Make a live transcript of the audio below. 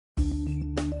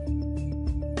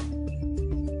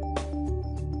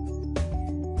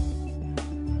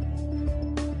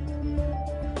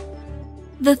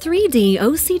The 3D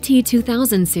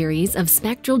OCT-2000 series of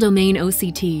spectral domain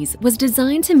OCTs was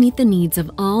designed to meet the needs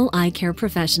of all eye care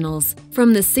professionals.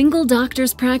 From the single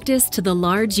doctor's practice to the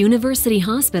large university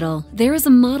hospital, there is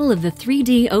a model of the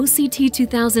 3D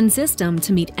OCT-2000 system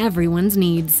to meet everyone's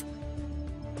needs.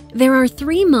 There are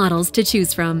 3 models to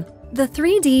choose from. The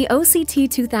 3D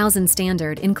OCT-2000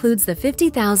 standard includes the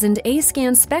 50,000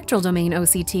 A-scan spectral domain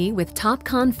OCT with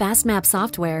Topcon FastMap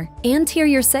software,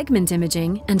 anterior segment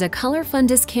imaging, and a color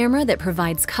fundus camera that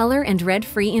provides color and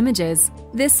red-free images.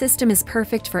 This system is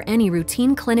perfect for any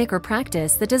routine clinic or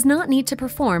practice that does not need to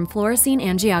perform fluorescein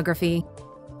angiography.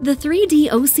 The 3D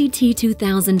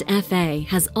OCT-2000 FA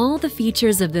has all the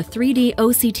features of the 3D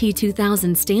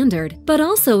OCT-2000 standard, but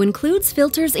also includes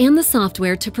filters and the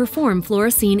software to perform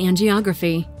fluorescein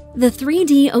angiography. The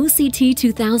 3D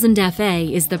OCT-2000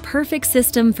 FA is the perfect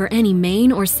system for any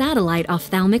main or satellite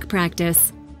ophthalmic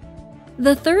practice.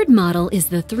 The third model is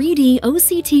the 3D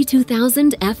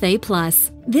OCT-2000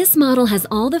 FA+. This model has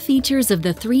all the features of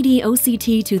the 3D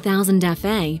OCT-2000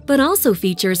 FA, but also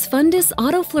features fundus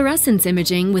autofluorescence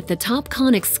imaging with the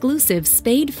Topcon exclusive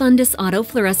Spade fundus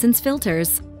autofluorescence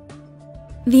filters.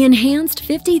 The enhanced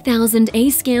 50,000 A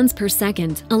scans per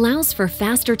second allows for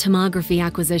faster tomography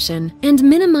acquisition and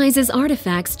minimizes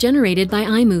artifacts generated by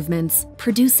eye movements,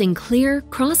 producing clear,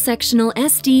 cross-sectional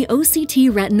SD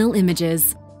OCT retinal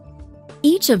images.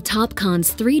 Each of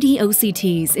Topcon's 3D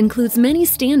OCTs includes many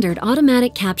standard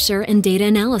automatic capture and data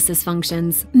analysis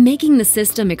functions, making the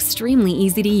system extremely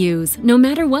easy to use, no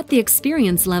matter what the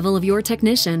experience level of your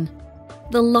technician.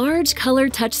 The large color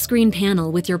touchscreen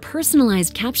panel with your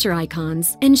personalized capture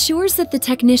icons ensures that the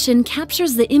technician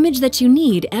captures the image that you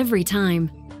need every time.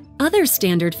 Other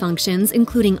standard functions,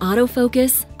 including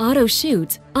autofocus,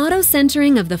 auto-shoot,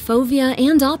 auto-centering of the fovea,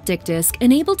 and optic disc,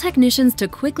 enable technicians to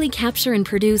quickly capture and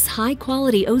produce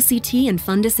high-quality OCT and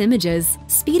fundus images,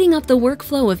 speeding up the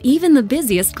workflow of even the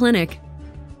busiest clinic.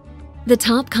 The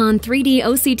Topcon 3D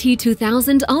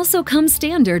OCT-2000 also comes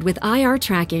standard with IR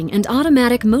tracking and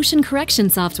automatic motion correction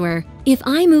software. If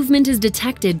eye movement is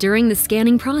detected during the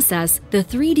scanning process, the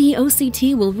 3D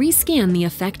OCT will rescan the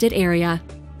affected area.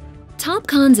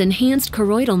 Topcon's enhanced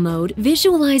choroidal mode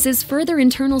visualizes further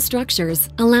internal structures,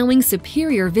 allowing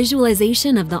superior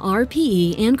visualization of the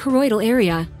RPE and choroidal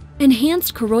area.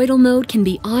 Enhanced choroidal mode can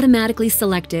be automatically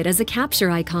selected as a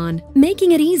capture icon,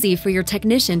 making it easy for your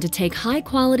technician to take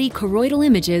high-quality choroidal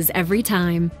images every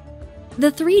time. The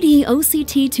 3D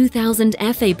OCT-2000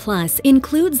 FA+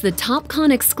 includes the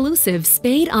Topcon exclusive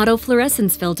Spade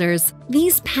autofluorescence filters.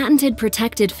 These patented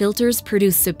protected filters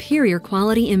produce superior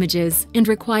quality images and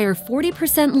require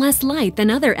 40% less light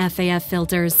than other FAF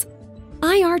filters.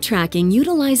 IR tracking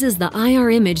utilizes the IR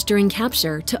image during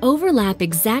capture to overlap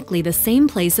exactly the same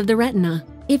place of the retina.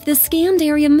 If the scanned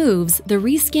area moves, the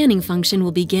rescanning function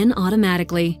will begin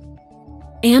automatically.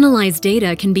 Analyzed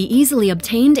data can be easily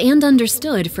obtained and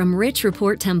understood from rich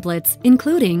report templates,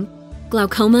 including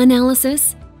glaucoma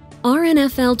analysis,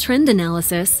 RNFL trend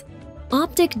analysis,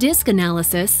 optic disc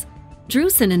analysis,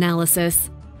 drusen analysis.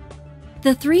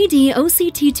 The 3D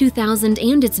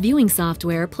OCT-2000 and its viewing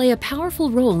software play a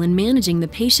powerful role in managing the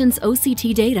patient's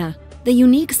OCT data. The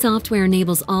unique software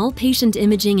enables all patient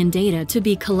imaging and data to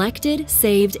be collected,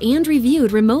 saved, and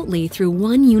reviewed remotely through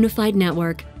one unified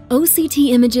network.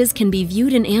 OCT images can be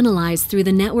viewed and analyzed through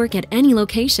the network at any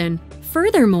location.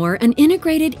 Furthermore, an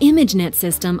integrated ImageNet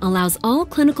system allows all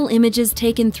clinical images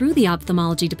taken through the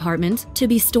ophthalmology department to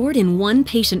be stored in one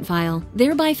patient file,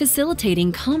 thereby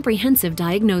facilitating comprehensive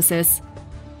diagnosis.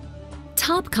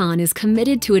 Topcon is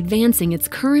committed to advancing its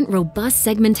current robust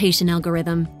segmentation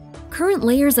algorithm. Current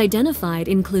layers identified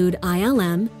include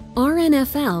ILM,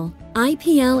 RNFL,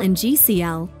 IPL and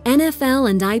GCL, NFL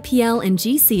and IPL and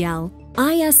GCL,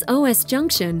 ISOS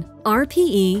junction,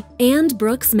 RPE, and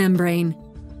Brooks membrane.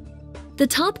 The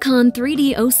Topcon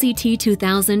 3D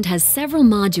OCT-2000 has several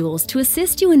modules to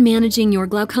assist you in managing your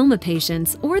glaucoma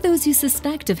patients or those you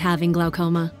suspect of having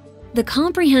glaucoma. The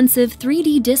comprehensive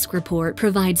 3D disc report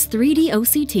provides 3D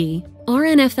OCT,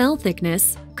 RNFL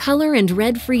thickness, color and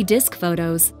red-free disc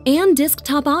photos, and disc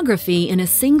topography in a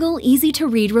single,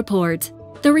 easy-to-read report.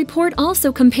 The report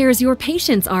also compares your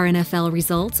patient's RNFL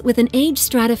results with an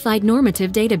age-stratified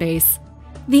normative database.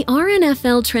 The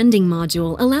RNFL trending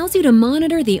module allows you to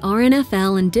monitor the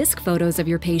RNFL and disc photos of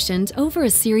your patient over a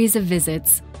series of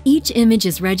visits. Each image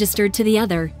is registered to the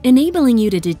other, enabling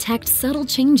you to detect subtle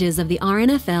changes of the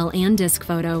RNFL and disc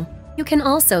photo. You can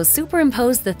also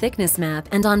superimpose the thickness map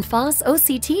and en-face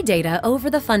OCT data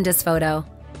over the fundus photo.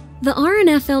 The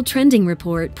RNFL trending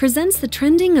report presents the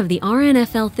trending of the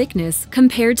RNFL thickness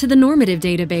compared to the normative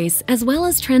database, as well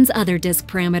as trends other disc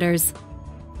parameters.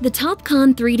 The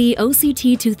Topcon 3D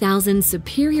OCT-2000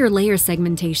 superior layer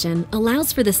segmentation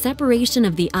allows for the separation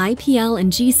of the IPL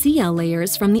and GCL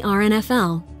layers from the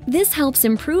RNFL. This helps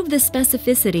improve the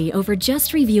specificity over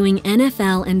just reviewing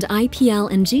NFL and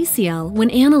IPL and GCL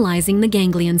when analyzing the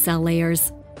ganglion cell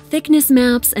layers. Thickness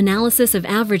maps, analysis of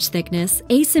average thickness,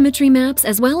 asymmetry maps,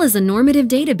 as well as a normative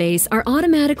database are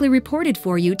automatically reported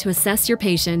for you to assess your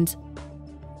patient.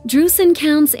 Drusen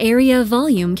counts, area,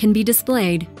 volume can be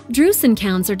displayed. Drusen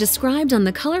counts are described on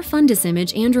the color fundus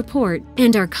image and report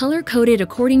and are color-coded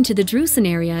according to the Drusen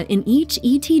area in each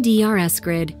ETDRS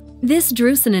grid. This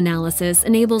Drusen analysis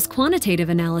enables quantitative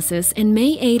analysis and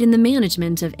may aid in the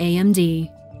management of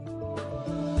AMD.